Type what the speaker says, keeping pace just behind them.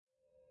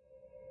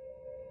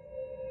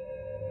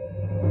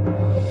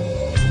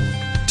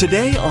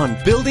Today on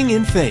Building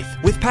in Faith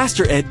with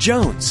Pastor Ed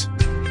Jones.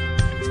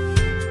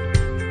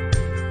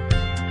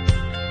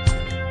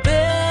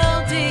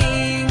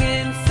 Building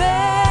in Faith.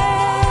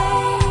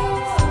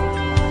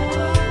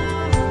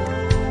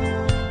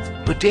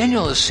 But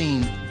Daniel has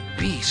seen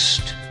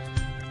beast,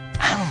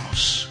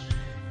 animals.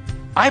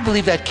 I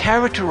believe that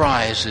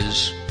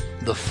characterizes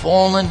the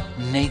fallen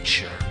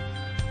nature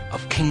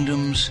of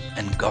kingdoms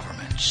and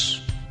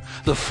governments.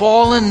 The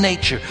fallen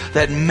nature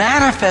that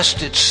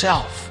manifests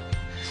itself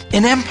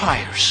in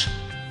empires.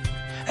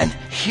 And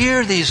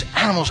here these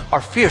animals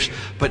are fierce.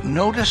 But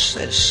notice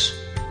this,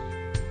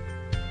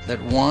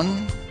 that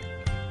one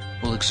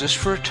will exist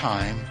for a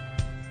time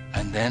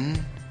and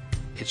then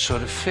it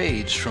sort of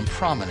fades from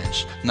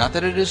prominence. Not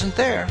that it isn't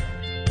there.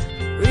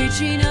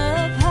 Reaching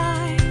up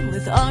high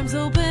with arms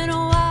open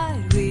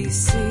wide, we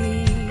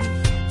see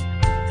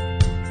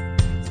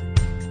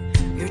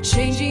you're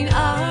changing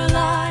our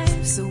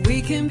lives so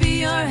we can be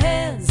your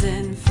hands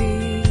and feet.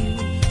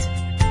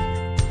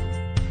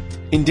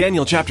 In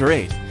Daniel chapter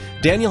 8,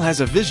 Daniel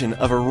has a vision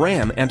of a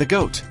ram and a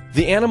goat.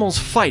 The animals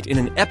fight in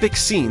an epic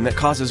scene that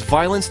causes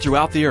violence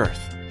throughout the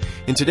earth.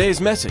 In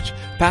today's message,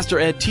 Pastor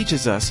Ed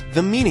teaches us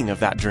the meaning of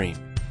that dream.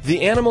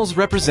 The animals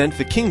represent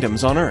the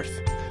kingdoms on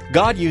earth.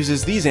 God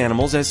uses these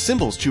animals as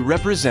symbols to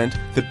represent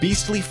the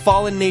beastly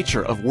fallen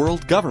nature of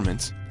world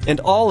governments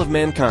and all of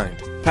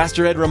mankind.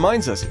 Pastor Ed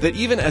reminds us that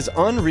even as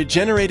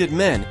unregenerated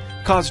men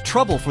cause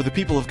trouble for the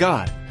people of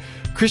God,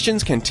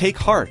 Christians can take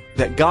heart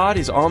that God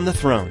is on the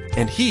throne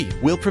and He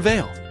will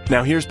prevail.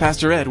 Now here's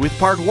Pastor Ed with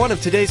part 1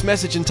 of today's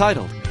message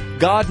entitled,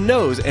 God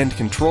Knows and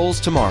Controls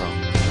Tomorrow.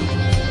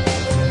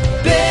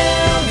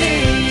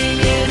 Building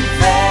in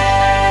Faith.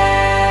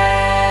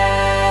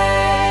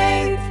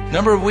 A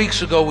number of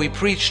weeks ago, we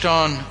preached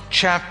on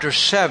chapter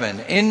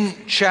 7. In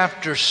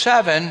chapter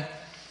 7,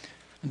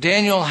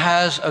 Daniel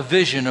has a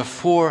vision of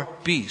 4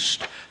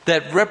 beasts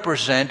that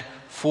represent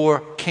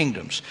 4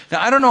 kingdoms. Now,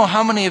 I don't know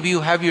how many of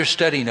you have your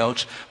study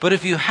notes, but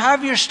if you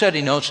have your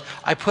study notes,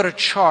 I put a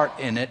chart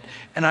in it,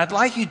 and I'd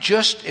like you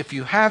just, if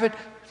you have it,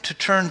 to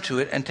turn to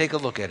it and take a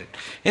look at it.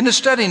 In the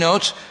study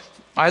notes,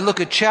 I look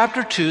at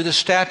chapter 2, the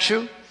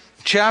statue,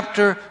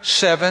 chapter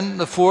 7,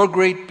 the 4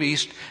 great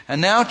beasts, and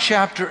now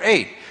chapter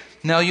 8.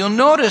 Now, you'll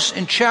notice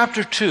in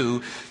chapter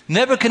 2,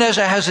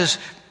 Nebuchadnezzar has this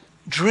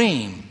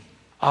dream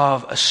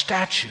of a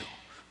statue,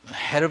 a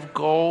head of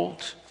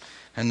gold,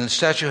 and the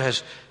statue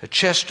has a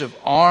chest of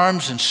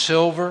arms in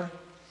silver,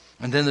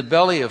 and then the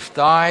belly of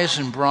thighs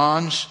in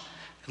bronze,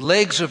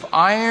 legs of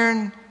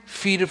iron,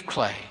 feet of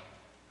clay,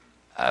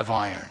 of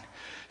iron.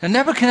 Now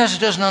Nebuchadnezzar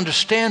doesn't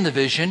understand the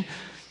vision,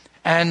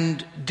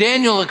 and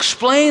Daniel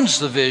explains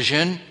the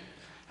vision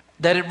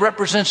that it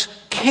represents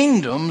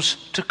kingdoms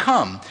to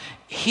come.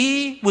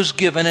 He was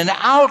given an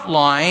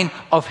outline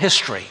of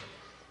history,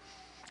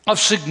 of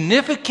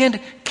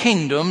significant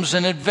kingdoms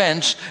and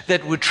events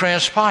that would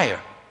transpire.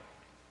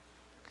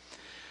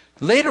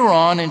 Later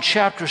on in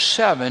chapter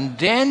 7,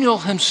 Daniel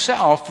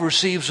himself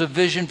receives a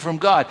vision from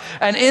God.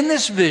 And in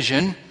this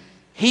vision,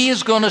 he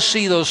is going to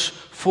see those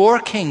 4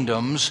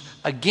 kingdoms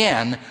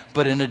again,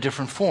 but in a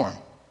different form.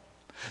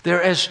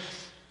 They're as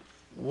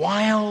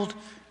wild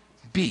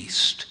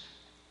beast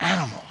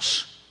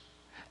animals.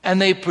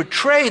 And they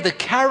portray the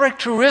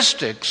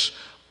characteristics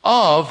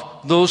of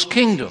those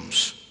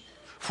kingdoms.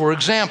 For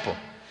example,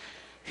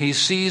 he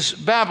sees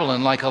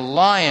Babylon like a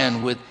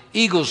lion with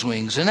eagle's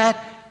wings, and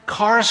that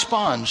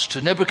corresponds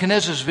to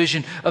Nebuchadnezzar's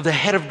vision of the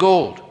head of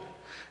gold.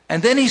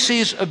 And then he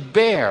sees a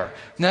bear.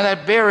 Now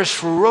that bear is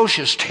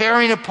ferocious,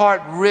 tearing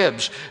apart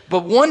ribs,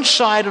 but one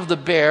side of the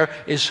bear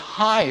is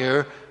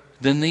higher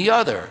than the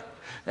other.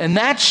 And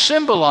that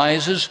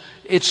symbolizes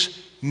it's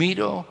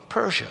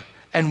Medo-Persia.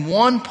 And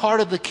one part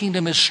of the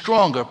kingdom is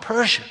stronger,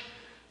 Persia,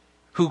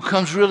 who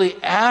comes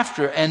really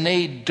after, and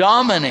they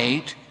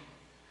dominate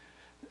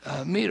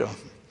Medo.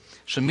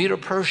 So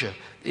Medo-Persia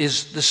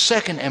is the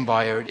second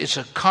empire. It's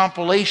a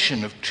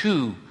compilation of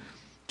two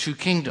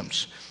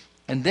kingdoms.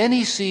 And then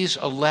he sees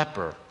a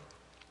leper,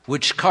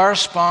 which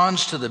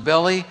corresponds to the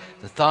belly,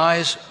 the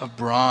thighs of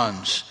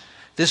bronze.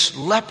 This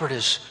leopard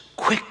is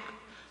quick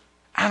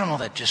animal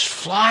that just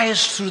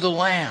flies through the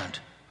land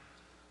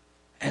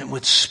and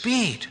with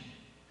speed.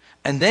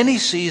 And then he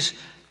sees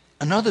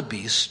another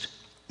beast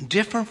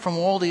different from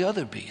all the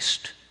other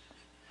beasts.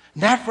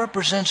 That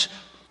represents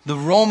the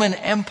Roman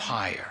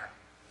Empire.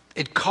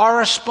 It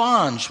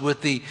corresponds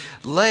with the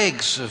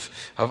legs of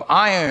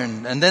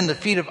iron and then the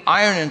feet of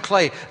iron and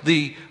clay,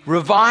 the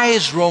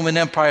revised Roman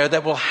Empire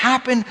that will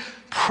happen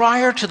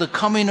prior to the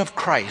coming of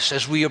Christ.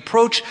 As we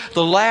approach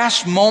the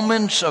last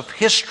moments of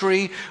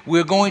history,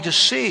 we're going to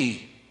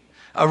see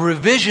a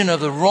revision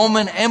of the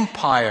Roman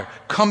Empire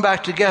come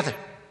back together.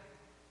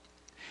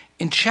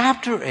 In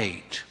chapter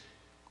 8,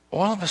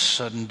 all of a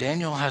sudden,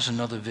 Daniel has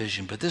another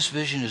vision, but this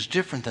vision is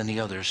different than the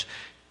others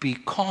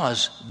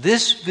because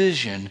this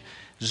vision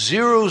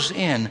zeroes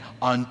in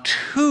on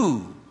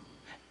 2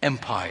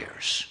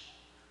 empires,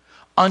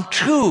 on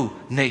 2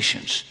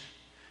 nations.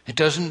 It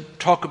doesn't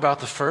talk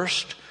about the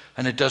first,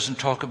 and it doesn't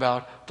talk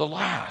about the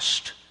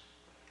last.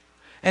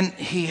 And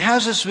he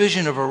has this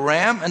vision of a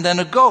ram and then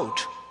a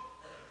goat.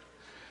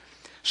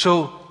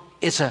 So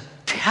it's a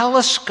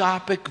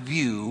telescopic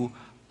view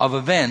of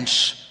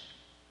events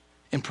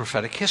in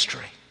prophetic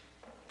history.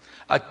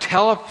 A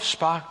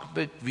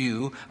telescopic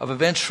view of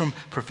events from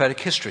prophetic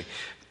history.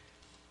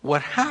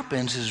 What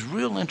happens is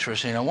real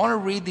interesting. I want to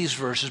read these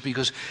verses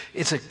because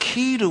it's a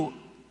key to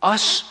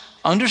us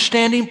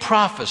understanding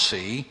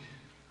prophecy.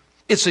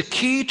 It's a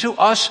key to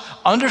us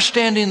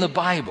understanding the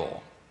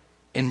Bible.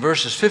 In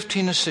verses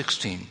 15 and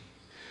 16.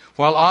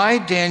 While I,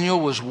 Daniel,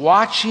 was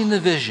watching the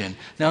vision.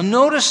 Now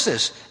notice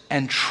this.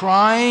 And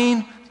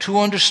trying to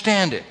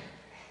understand it.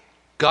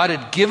 God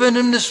had given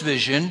him this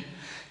vision.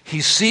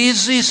 He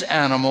sees these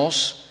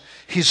animals.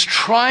 He's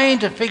trying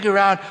to figure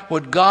out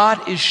what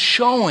God is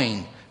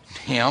showing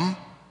him.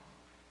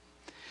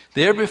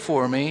 There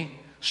before me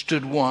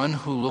stood one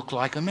who looked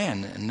like a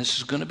man. And this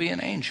is going to be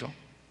an angel.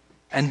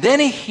 And then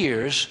he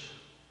hears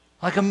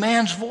like a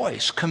man's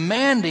voice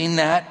commanding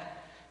that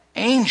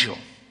angel,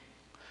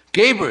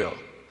 Gabriel,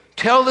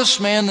 tell this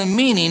man the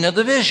meaning of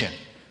the vision.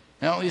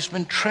 Now he's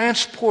been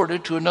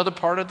transported to another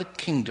part of the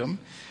kingdom,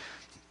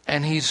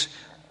 and he's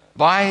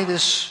by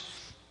this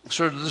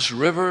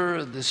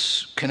river,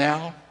 this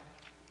canal.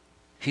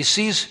 He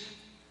sees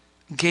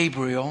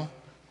Gabriel,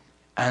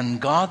 and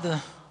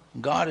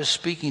God is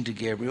speaking to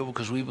Gabriel,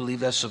 because we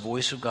believe that's the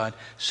voice of God,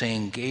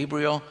 saying,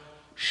 Gabriel,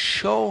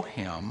 show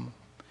him,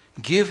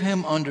 give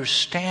him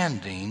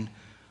understanding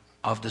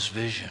of this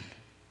vision.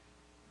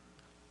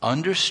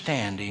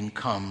 Understanding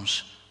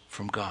comes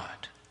from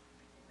God.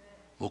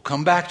 We'll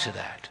come back to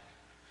that.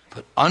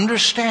 But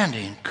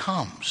understanding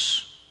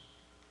comes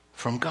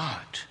from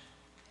God.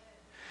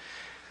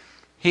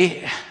 We're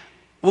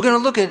going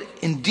to look at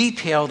in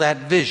detail that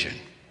vision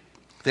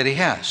that he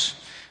has.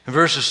 In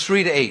verses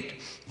 3 to 8,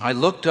 I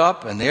looked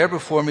up, and there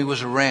before me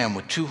was a ram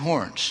with 2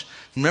 horns.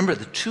 Remember,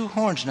 the 2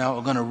 horns now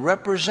are going to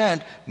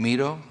represent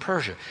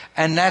Medo-Persia.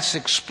 And that's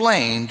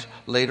explained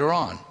later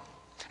on.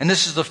 And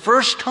this is the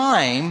first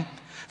time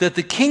that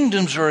the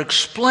kingdoms are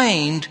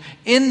explained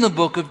in the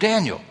book of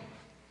Daniel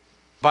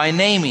by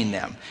naming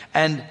them.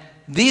 And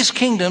these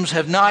kingdoms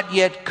have not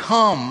yet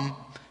come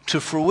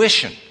to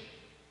fruition.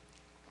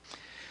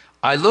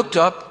 I looked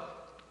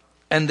up,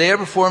 and there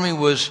before me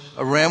was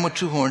a ram with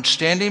 2 horns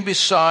standing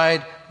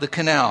beside the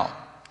canal.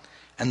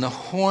 And the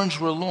horns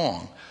were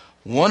long.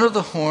 One of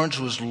the horns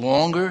was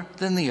longer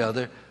than the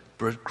other,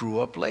 but it grew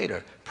up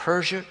later.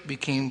 Persia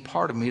became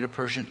part of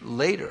Medo-Persia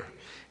later,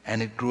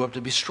 and it grew up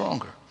to be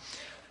stronger.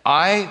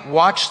 I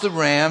watched the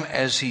ram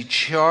as he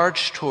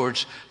charged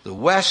towards the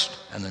west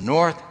and the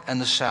north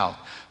and the south.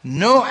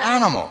 No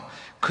animal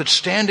could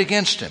stand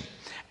against him,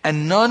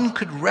 and none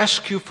could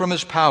rescue from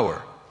his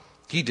power.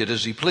 He did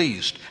as he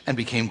pleased and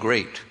became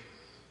great.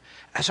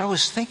 As I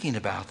was thinking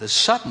about this,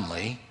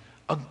 suddenly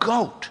a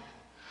goat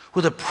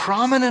with a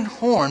prominent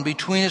horn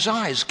between his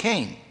eyes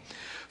came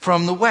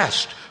from the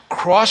west,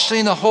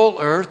 crossing the whole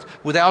earth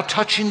without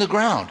touching the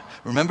ground.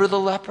 Remember the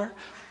leper?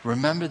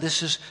 Remember,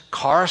 this is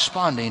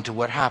corresponding to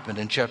what happened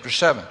in chapter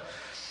 7.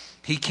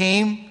 He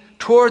came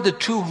toward the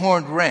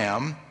 2-horned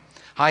ram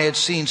I had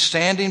seen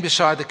standing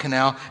beside the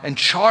canal and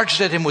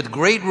charged at him with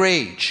great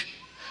rage.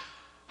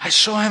 I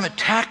saw him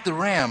attack the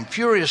ram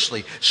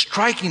furiously,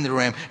 striking the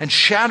ram and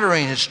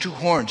shattering his 2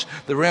 horns.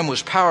 The ram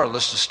was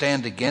powerless to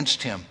stand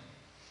against him.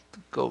 The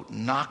goat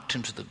knocked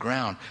him to the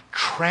ground,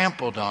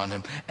 trampled on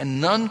him, and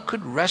none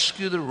could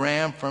rescue the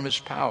ram from his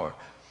power.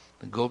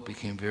 The goat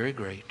became very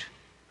great.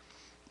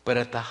 But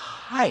at the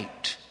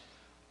height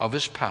of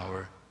his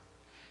power,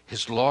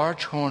 his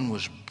large horn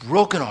was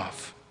broken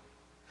off,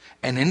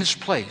 and in its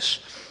place,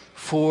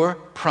 4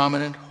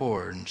 prominent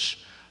horns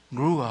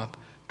grew up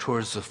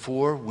towards the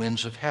 4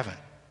 winds of heaven.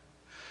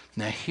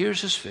 Now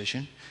here's his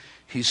vision.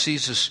 He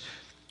sees this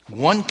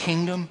one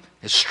kingdom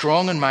is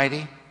strong and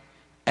mighty,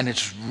 and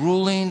it's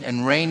ruling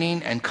and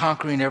reigning and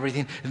conquering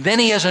everything. Then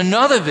he has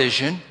another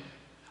vision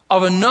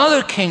of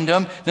another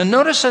kingdom. Now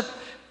notice that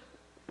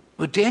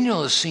what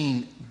Daniel is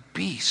seeing,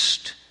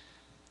 beast,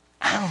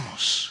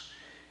 animals.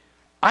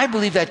 I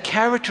believe that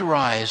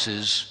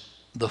characterizes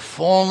the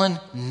fallen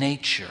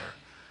nature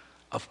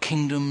of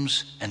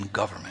kingdoms and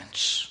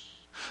governments.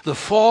 The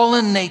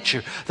fallen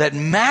nature that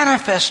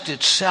manifests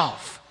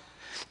itself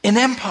in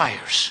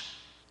empires.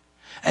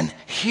 And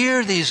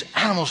here these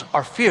animals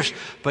are fierce.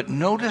 But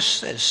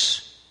notice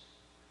this,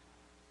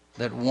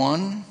 that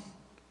one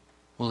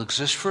will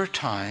exist for a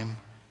time,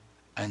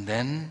 and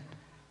then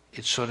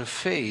it sort of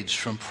fades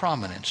from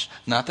prominence.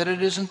 Not that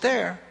it isn't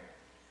there.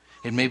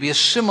 It may be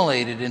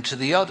assimilated into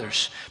the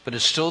others, but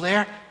it's still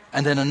there,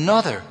 and then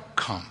another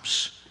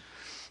comes.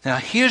 Now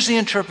here's the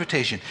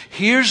interpretation.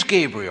 Here's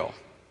Gabriel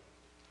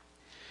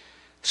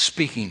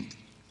speaking.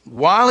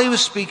 While he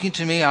was speaking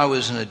to me, I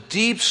was in a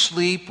deep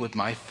sleep with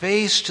my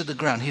face to the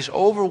ground. He's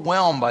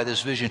overwhelmed by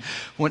this vision.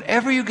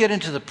 Whenever you get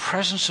into the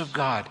presence of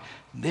God,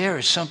 there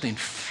is something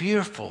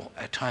fearful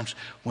at times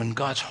when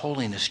God's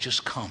holiness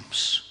just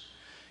comes.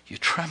 You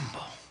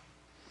tremble.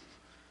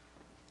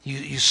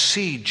 You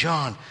see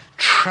John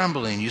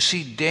trembling. You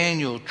see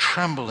Daniel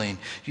trembling.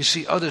 You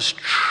see others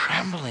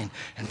trembling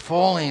and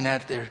falling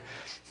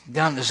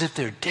down as if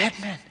they're dead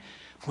men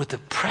with the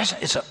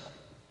presence. It's an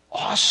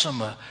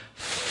awesome, a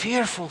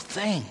fearful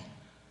thing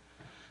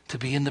to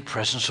be in the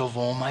presence of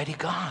Almighty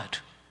God.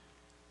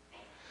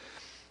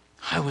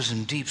 I was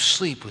in deep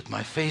sleep with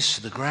my face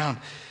to the ground.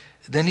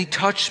 Then he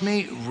touched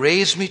me,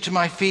 raised me to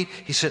my feet.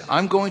 He said,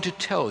 I'm going to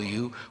tell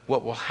you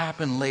what will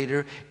happen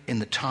later in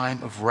the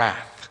time of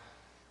wrath.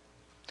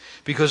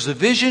 Because the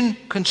vision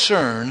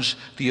concerns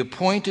the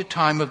appointed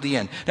time of the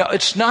end. Now,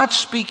 it's not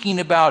speaking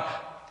about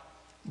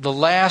the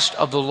last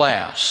of the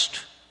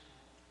last,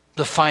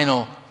 the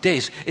final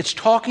days. It's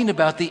talking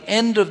about the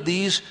end of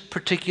these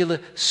particular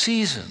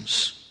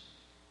seasons,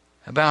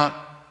 about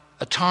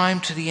a time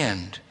to the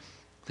end.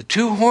 The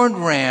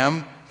two-horned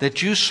ram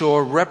that you saw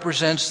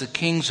represents the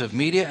kings of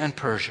Media and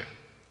Persia.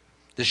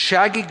 The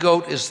shaggy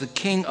goat is the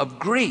king of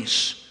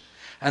Greece,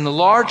 and the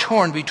large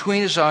horn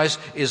between his eyes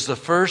is the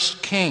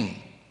first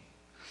king.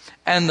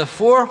 And the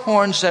four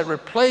horns that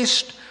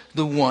replaced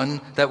the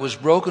one that was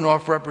broken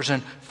off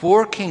represent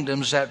four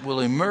kingdoms that will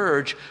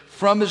emerge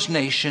from his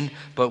nation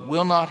but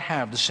will not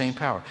have the same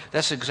power.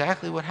 That's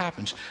exactly what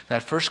happens.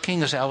 That first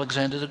king is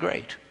Alexander the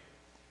Great.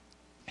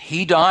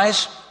 He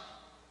dies.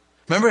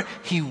 Remember,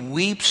 he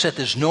weeps that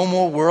there's no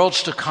more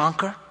worlds to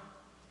conquer.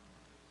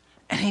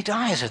 And he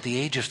dies at the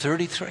age of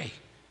 33.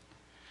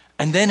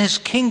 And then his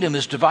kingdom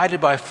is divided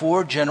by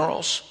four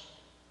generals.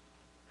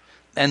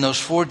 And those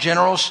four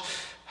generals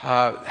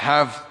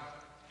have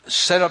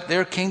set up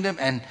their kingdom,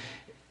 and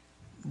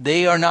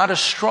they are not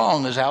as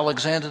strong as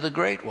Alexander the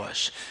Great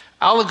was.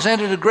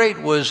 Alexander the Great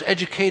was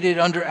educated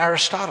under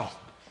Aristotle.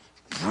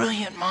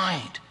 Brilliant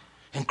mind,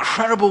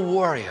 incredible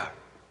warrior.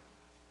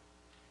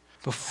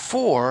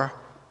 Before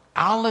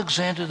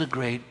Alexander the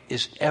Great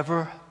is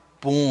ever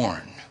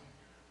born,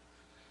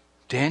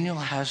 Daniel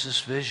has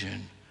this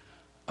vision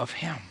of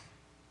him.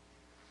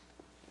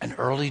 An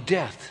early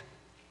death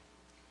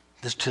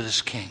to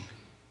this king.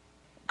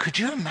 Could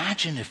you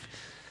imagine if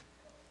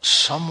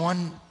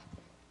someone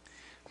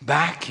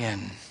back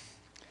in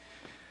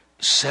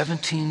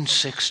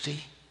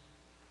 1760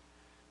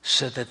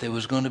 said that there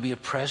was going to be a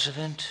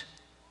president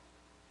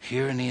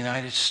here in the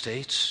United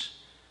States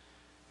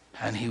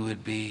and he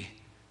would be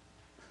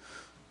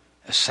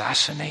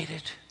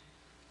assassinated,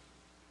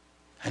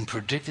 and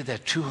predicted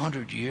that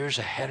 200 years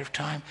ahead of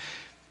time?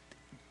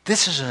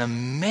 This is an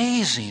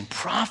amazing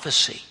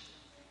prophecy.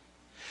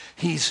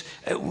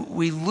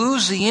 We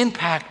lose the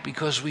impact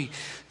because we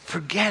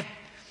forget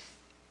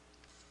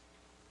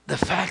the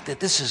fact that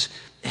this is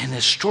an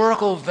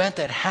historical event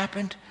that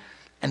happened,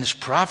 and this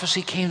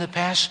prophecy came to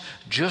pass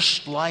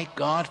just like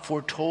God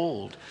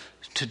foretold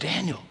to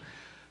Daniel.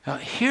 Now,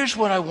 here's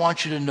what I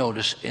want you to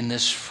notice in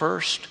this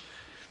first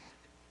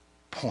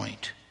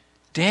point.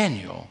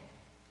 Daniel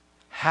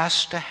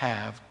has to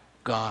have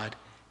God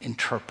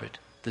interpret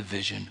the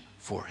vision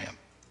for him.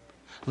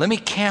 Let me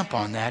camp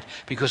on that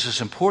because it's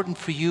important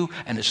for you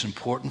and it's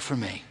important for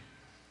me.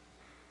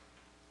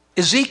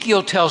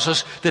 Ezekiel tells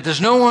us that there's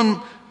no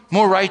one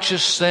more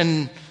righteous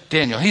than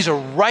Daniel. He's a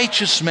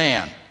righteous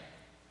man.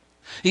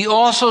 He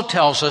also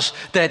tells us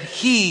that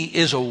he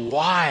is a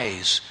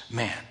wise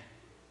man.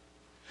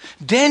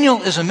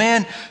 Daniel is a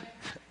man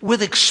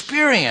with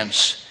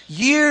experience,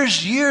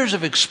 years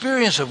of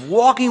experience of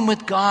walking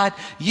with God,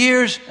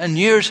 years and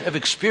years of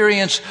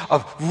experience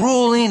of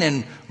ruling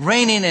and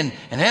reigning in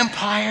an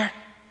empire.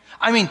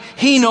 I mean,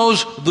 he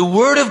knows the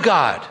Word of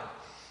God.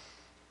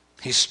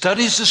 He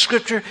studies the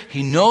Scripture.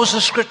 He knows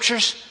the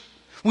Scriptures.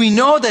 We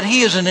know that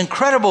he is an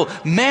incredible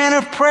man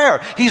of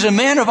prayer. He's a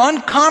man of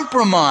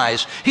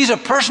uncompromise. He's a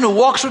person who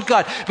walks with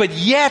God. But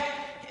yet,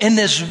 in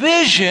this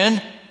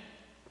vision,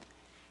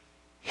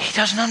 he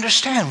doesn't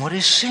understand what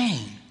he's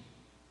seeing.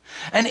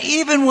 And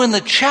even when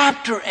the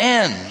chapter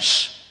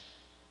ends,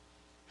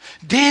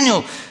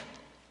 Daniel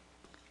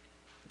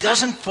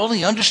doesn't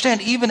fully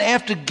understand, even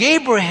after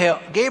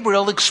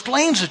Gabriel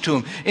explains it to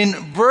him.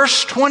 In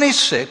verse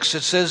 26,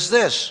 it says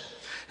this,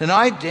 "And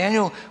I,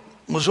 Daniel,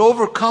 was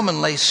overcome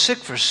and lay sick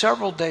for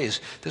several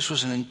days." This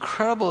was an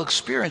incredible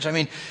experience. I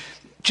mean,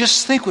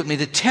 just think with me.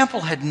 The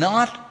temple had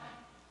not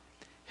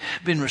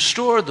been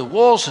restored. The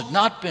walls had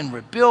not been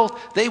rebuilt.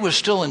 They were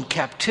still in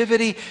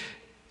captivity.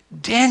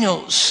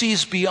 Daniel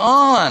sees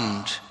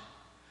beyond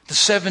the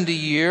 70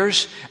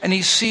 years, and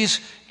he sees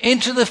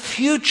into the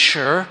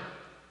future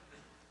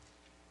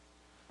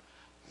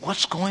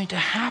what's going to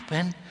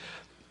happen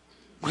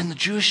when the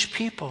Jewish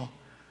people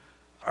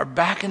are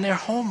back in their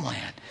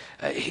homeland.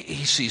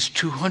 He sees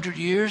 200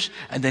 years,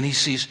 and then he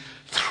sees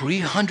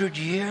 300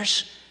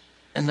 years.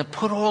 And to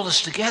put all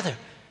this together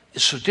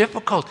is so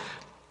difficult.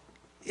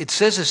 It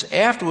says this,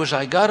 "Afterwards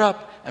I got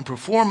up and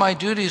performed my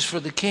duties for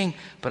the king,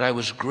 but I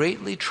was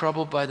greatly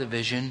troubled by the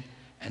vision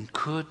and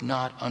could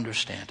not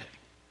understand it."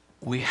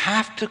 We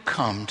have to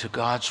come to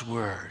God's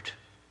word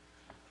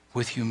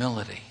with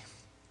humility,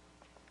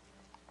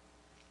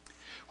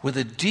 with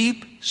a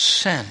deep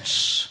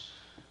sense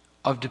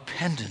of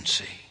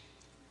dependency,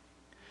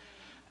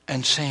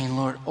 and saying,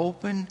 Lord,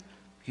 open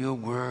your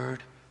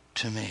word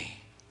to me.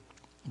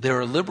 There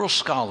are liberal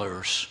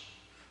scholars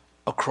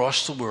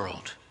across the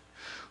world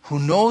who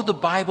know the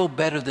Bible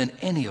better than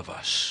any of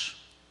us.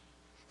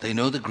 They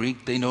know the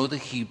Greek, they know the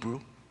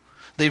Hebrew.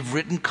 They've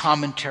written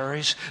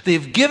commentaries.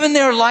 They've given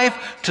their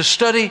life to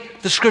study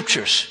the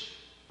Scriptures.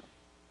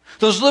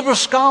 Those liberal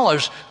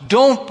scholars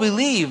don't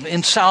believe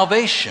in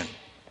salvation.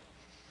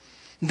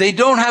 They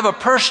don't have a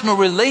personal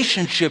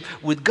relationship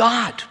with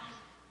God.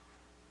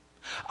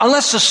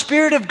 Unless the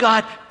Spirit of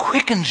God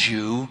quickens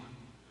you,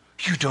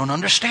 you don't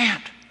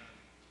understand.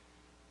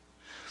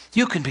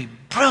 You can be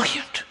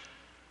brilliant.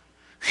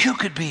 You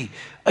could be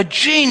a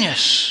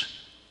genius.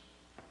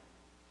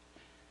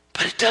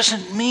 But it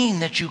doesn't mean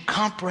that you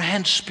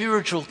comprehend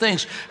spiritual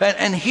things.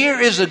 And here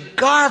is a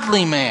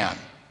godly man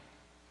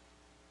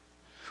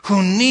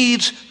who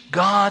needs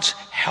God's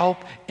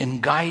help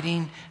in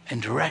guiding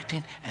and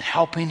directing and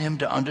helping him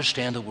to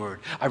understand the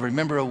Word. I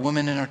remember a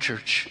woman in our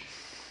church.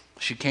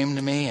 She came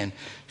to me and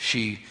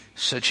she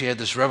said she had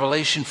this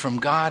revelation from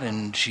God,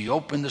 and she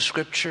opened the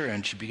Scripture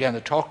and she began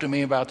to talk to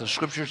me about the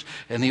Scriptures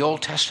in the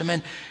Old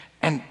Testament.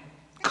 And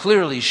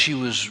clearly she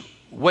was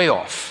way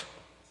off.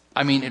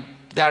 I mean,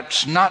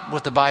 that's not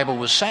what the Bible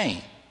was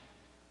saying.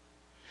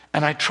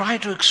 And I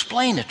tried to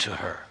explain it to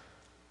her.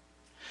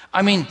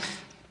 I mean,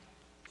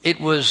 it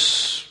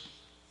was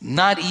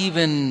not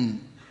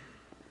even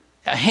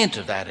a hint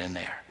of that in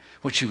there,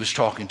 when she was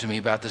talking to me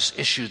about this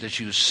issue that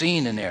she was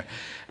seeing in there.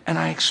 And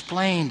I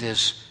explained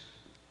as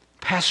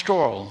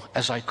pastoral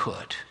as I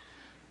could,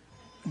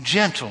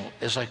 gentle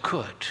as I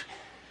could.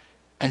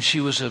 And she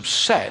was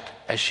upset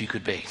as she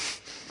could be.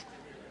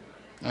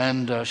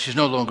 And she's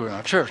no longer in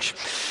our church.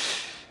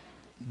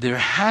 There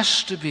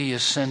has to be a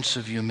sense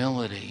of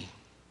humility,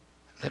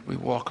 that we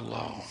walk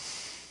low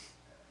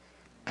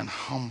and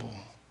humble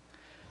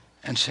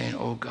and saying,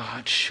 oh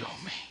God, show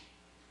me.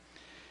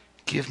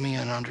 Give me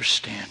an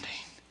understanding.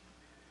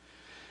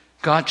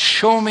 God,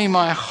 show me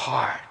my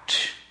heart.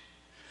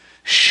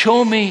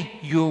 Show me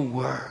your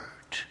word.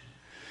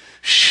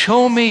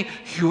 Show me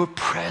your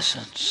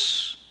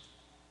presence.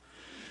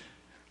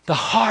 The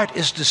heart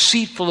is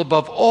deceitful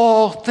above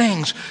all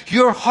things.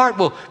 Your heart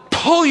will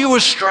pull you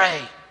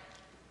astray.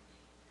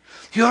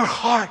 Your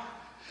heart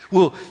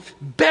will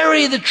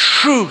bury the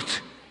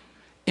truth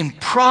in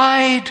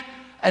pride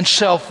and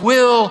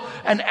self-will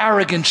and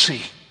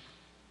arrogancy.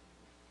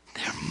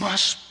 There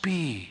must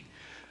be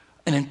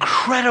an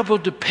incredible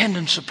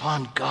dependence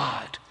upon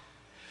God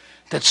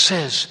that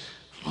says,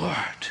 Lord,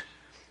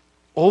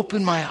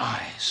 open my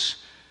eyes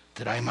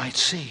that I might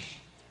see.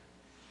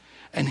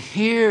 And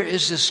here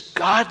is this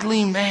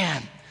godly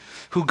man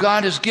who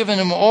God has given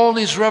him all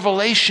these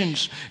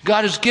revelations.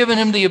 God has given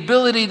him the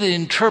ability to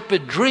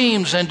interpret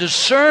dreams and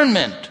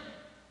discernment.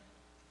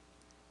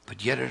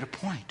 But yet at a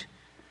point,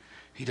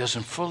 he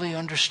doesn't fully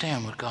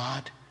understand what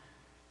God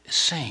is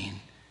saying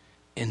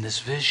in this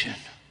vision.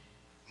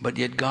 But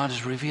yet God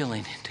is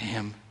revealing to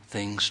him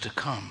things to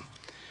come.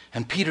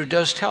 And Peter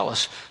does tell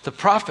us the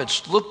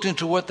prophets looked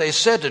into what they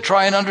said to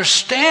try and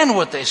understand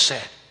what they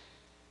said.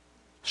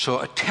 So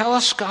a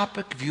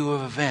telescopic view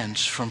of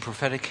events from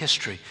prophetic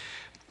history.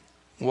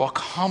 Walk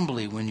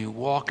humbly when you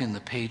walk in the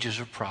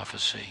pages of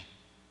prophecy.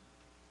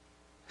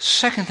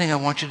 Second thing I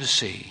want you to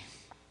see,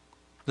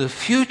 the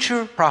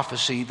future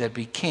prophecy that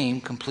became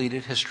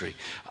completed history.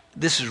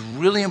 This is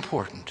really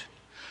important.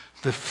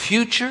 The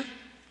future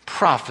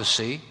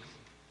prophecy,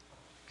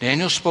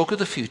 Daniel spoke of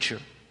the future,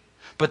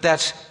 but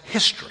that's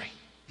history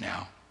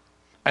now.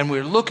 And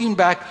we're looking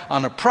back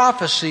on a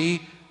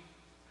prophecy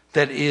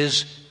that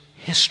is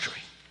history.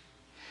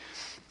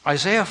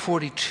 Isaiah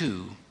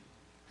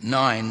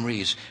 42:9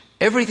 reads,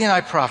 everything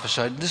I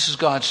prophesied, this is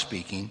God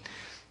speaking,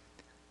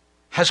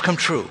 has come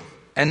true.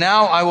 And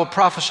now I will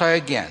prophesy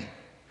again.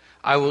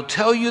 I will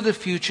tell you the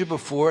future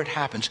before it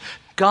happens.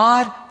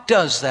 God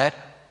does that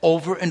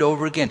over and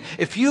over again.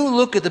 If you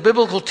look at the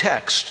biblical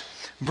text,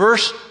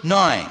 verse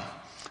 9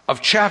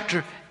 of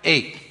chapter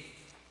 8,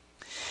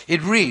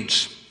 it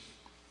reads,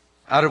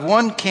 out of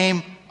one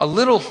came a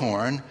little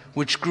horn,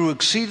 which grew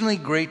exceedingly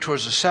great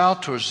towards the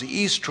south, towards the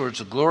east, towards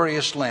the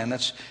glorious land.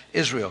 That's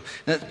Israel.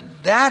 Now,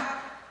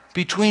 that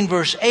between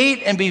verse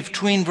 8 and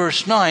between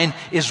verse 9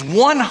 is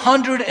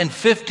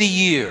 150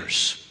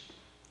 years.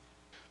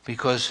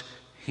 Because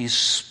he's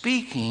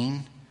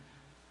speaking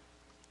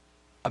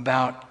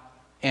about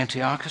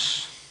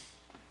Antiochus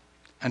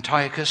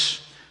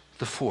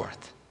IV.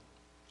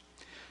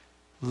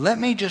 Let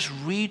me just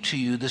read to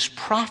you this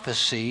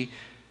prophecy,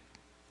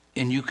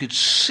 and you could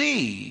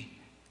see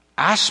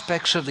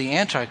aspects of the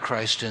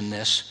Antichrist in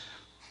this,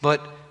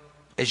 but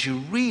as you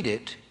read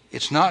it,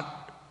 it's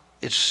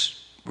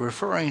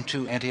referring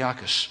to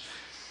Antiochus.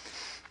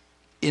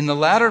 In the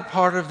latter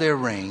part of their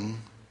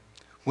reign,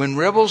 when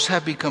rebels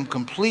have become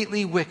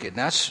completely wicked,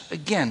 that's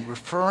again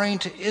referring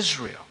to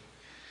Israel,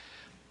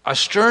 a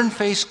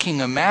stern-faced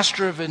king, a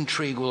master of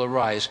intrigue will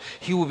arise.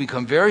 He will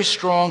become very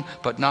strong,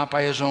 but not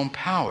by his own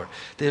power.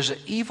 There's an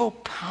evil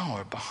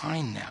power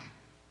behind them.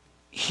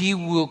 He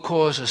will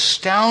cause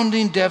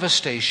astounding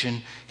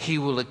devastation. He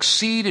will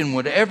exceed in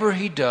whatever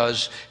he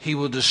does. He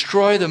will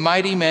destroy the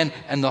mighty men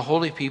and the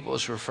holy people,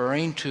 is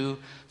referring to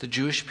the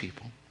Jewish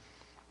people.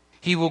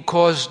 He will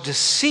cause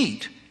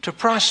deceit to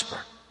prosper.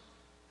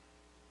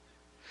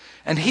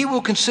 And he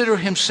will consider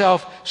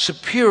himself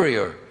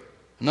superior.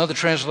 In other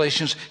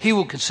translations, he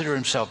will consider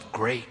himself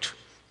great,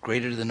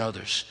 greater than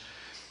others.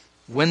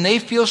 When they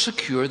feel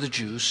secure, the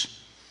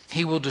Jews,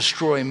 he will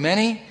destroy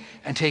many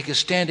and take a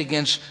stand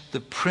against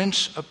the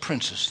Prince of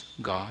Princes,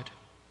 God.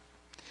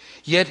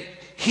 Yet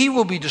he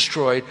will be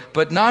destroyed,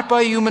 but not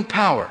by human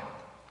power.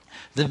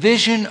 The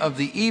vision of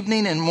the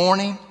evening and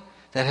morning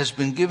that has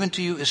been given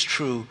to you is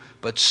true,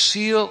 but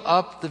seal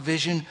up the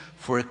vision,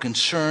 for it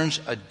concerns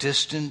a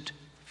distant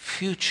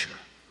future.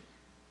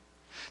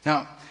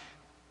 Now,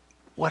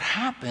 what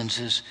happens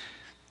is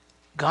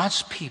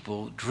God's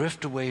people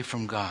drift away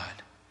from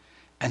God,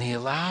 and he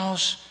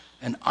allows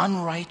an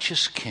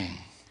unrighteous king,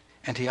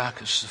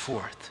 Antiochus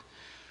IV,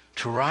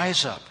 to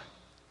rise up.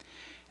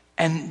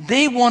 And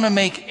they want to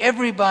make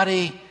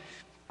everybody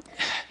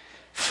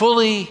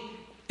fully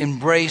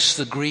embrace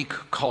the Greek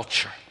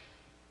culture.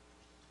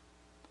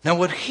 Now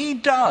what he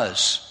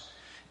does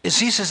is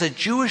he says that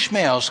Jewish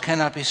males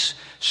cannot be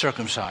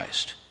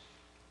circumcised.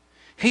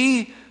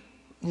 He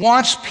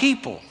wants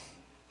people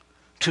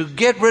to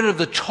get rid of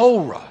the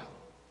Torah.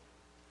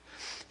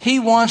 He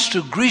wants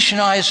to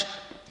Grecianize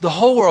the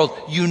whole world,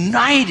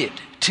 united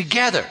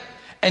together,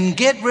 and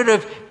get rid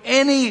of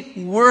any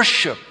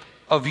worship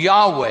of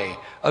Yahweh,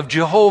 of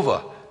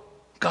Jehovah,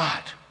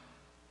 God.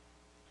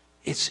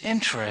 It's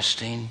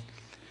interesting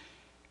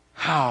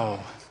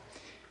how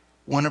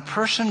when a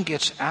person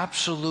gets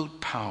absolute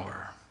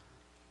power,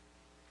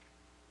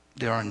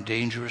 they're on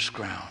dangerous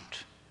ground.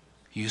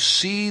 You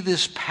see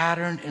this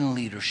pattern in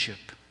leadership.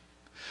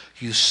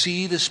 You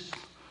see this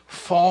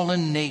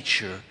fallen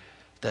nature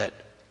that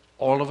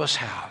all of us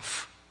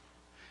have.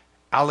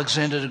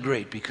 Alexander the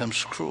Great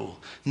becomes cruel.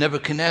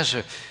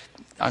 Nebuchadnezzar,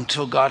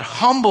 until God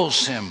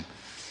humbles him,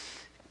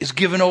 is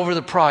given over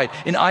to pride.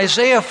 In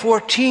Isaiah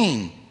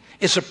 14,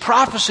 it's a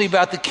prophecy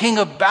about the king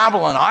of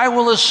Babylon. I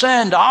will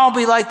ascend. I'll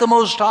be like the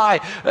Most High.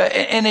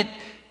 And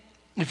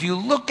if you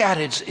look at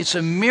it, it's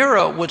a mirror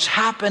of what's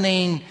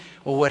happening,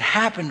 or what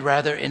happened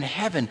rather, in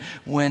heaven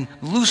when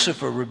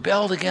Lucifer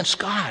rebelled against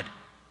God.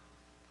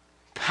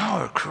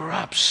 Power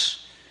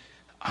corrupts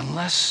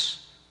unless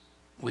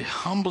we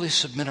humbly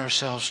submit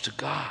ourselves to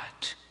God.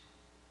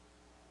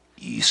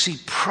 You see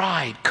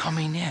pride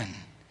coming in.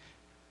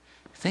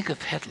 Think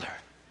of Hitler.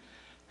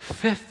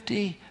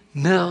 50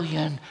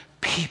 million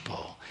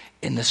people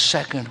in the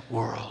Second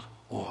World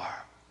War.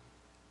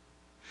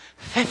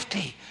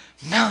 50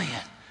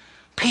 million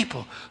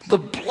people. The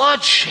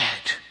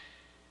bloodshed.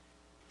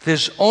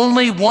 There's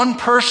only one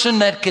person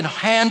that can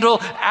handle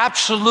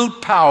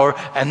absolute power,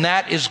 and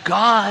that is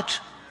God.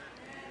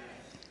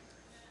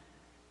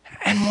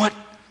 And what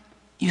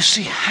you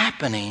see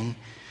happening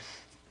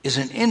is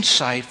an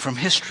insight from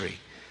history.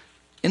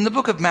 In the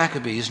book of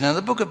Maccabees, now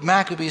the book of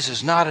Maccabees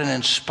is not an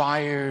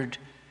inspired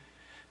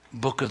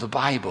book of the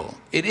Bible.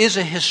 It is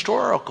a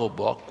historical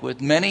book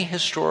with many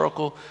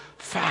historical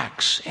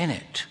facts in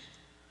it.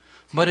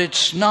 But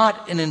it's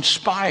not an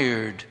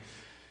inspired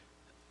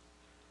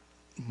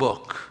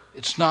book.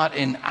 It's not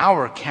in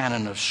our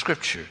canon of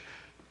Scripture.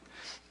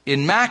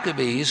 In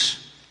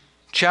Maccabees,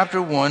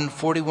 chapter 1,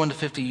 41 to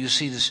 50, you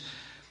see this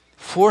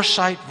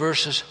foresight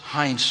versus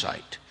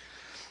hindsight.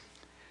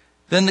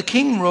 Then the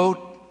king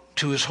wrote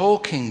to his whole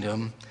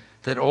kingdom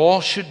that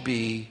all should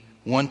be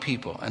one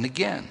people. And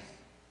again,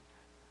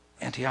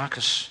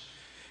 Antiochus,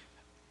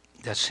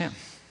 that's him.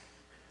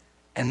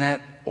 And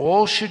that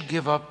all should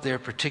give up their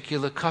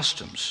particular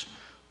customs.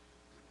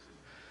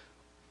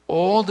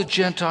 All the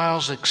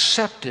Gentiles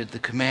accepted the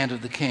command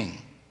of the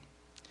king.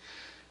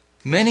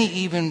 Many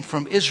even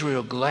from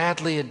Israel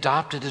gladly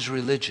adopted his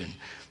religion.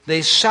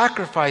 They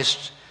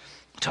sacrificed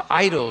to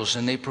idols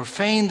and they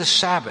profaned the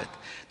Sabbath.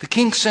 The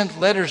king sent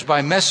letters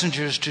by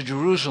messengers to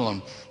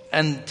Jerusalem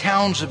and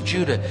towns of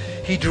Judah.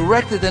 He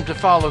directed them to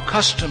follow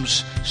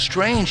customs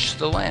strange to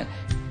the land,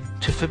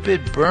 to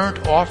forbid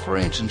burnt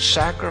offerings and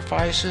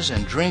sacrifices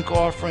and drink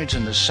offerings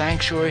in the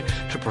sanctuary,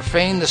 to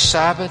profane the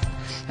Sabbath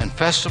and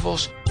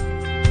festivals.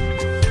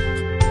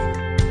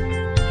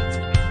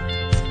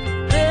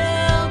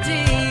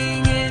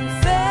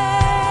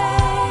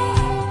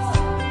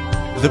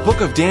 The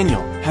book of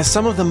Daniel has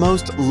some of the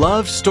most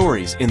loved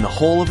stories in the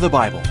whole of the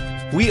Bible.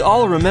 We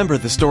all remember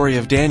the story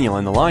of Daniel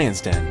in the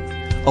lion's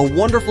den, a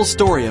wonderful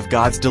story of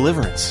God's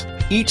deliverance.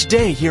 Each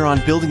day here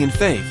on Building in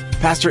Faith,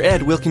 Pastor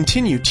Ed will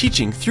continue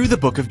teaching through the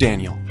book of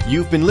Daniel.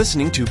 You've been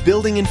listening to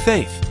Building in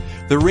Faith,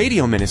 the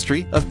radio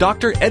ministry of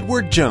Dr.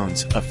 Edward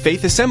Jones of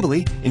Faith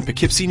Assembly in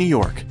Poughkeepsie, New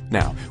York.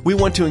 Now, we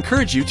want to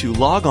encourage you to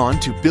log on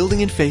to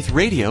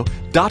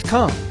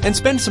buildinginfaithradio.com and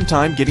spend some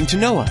time getting to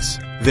know us.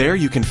 There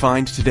you can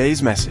find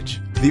today's message.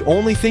 The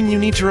only thing you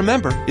need to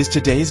remember is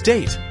today's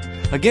date.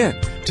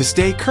 Again, to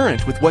stay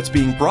current with what's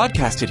being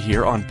broadcasted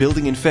here on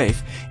Building in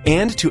Faith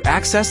and to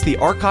access the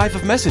archive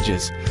of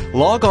messages,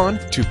 log on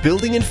to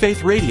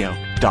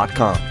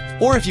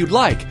buildinginfaithradio.com. Or if you'd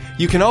like,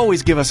 you can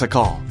always give us a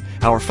call.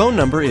 Our phone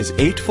number is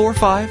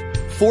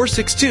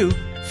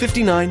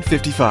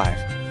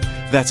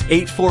 845-462-5955. That's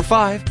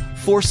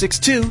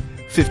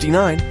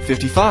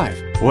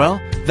 845-462-5955.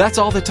 Well, that's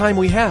all the time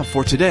we have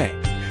for today.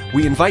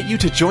 We invite you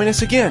to join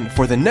us again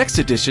for the next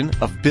edition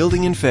of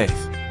Building in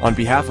Faith. On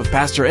behalf of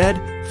Pastor Ed,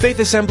 Faith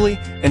Assembly,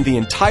 and the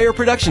entire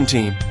production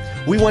team,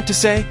 we want to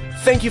say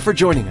thank you for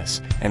joining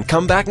us, and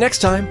come back next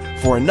time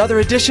for another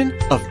edition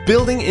of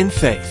Building in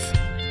Faith.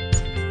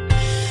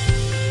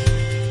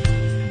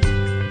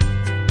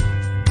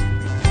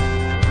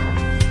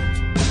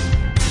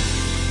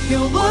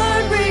 Your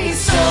word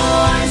restores.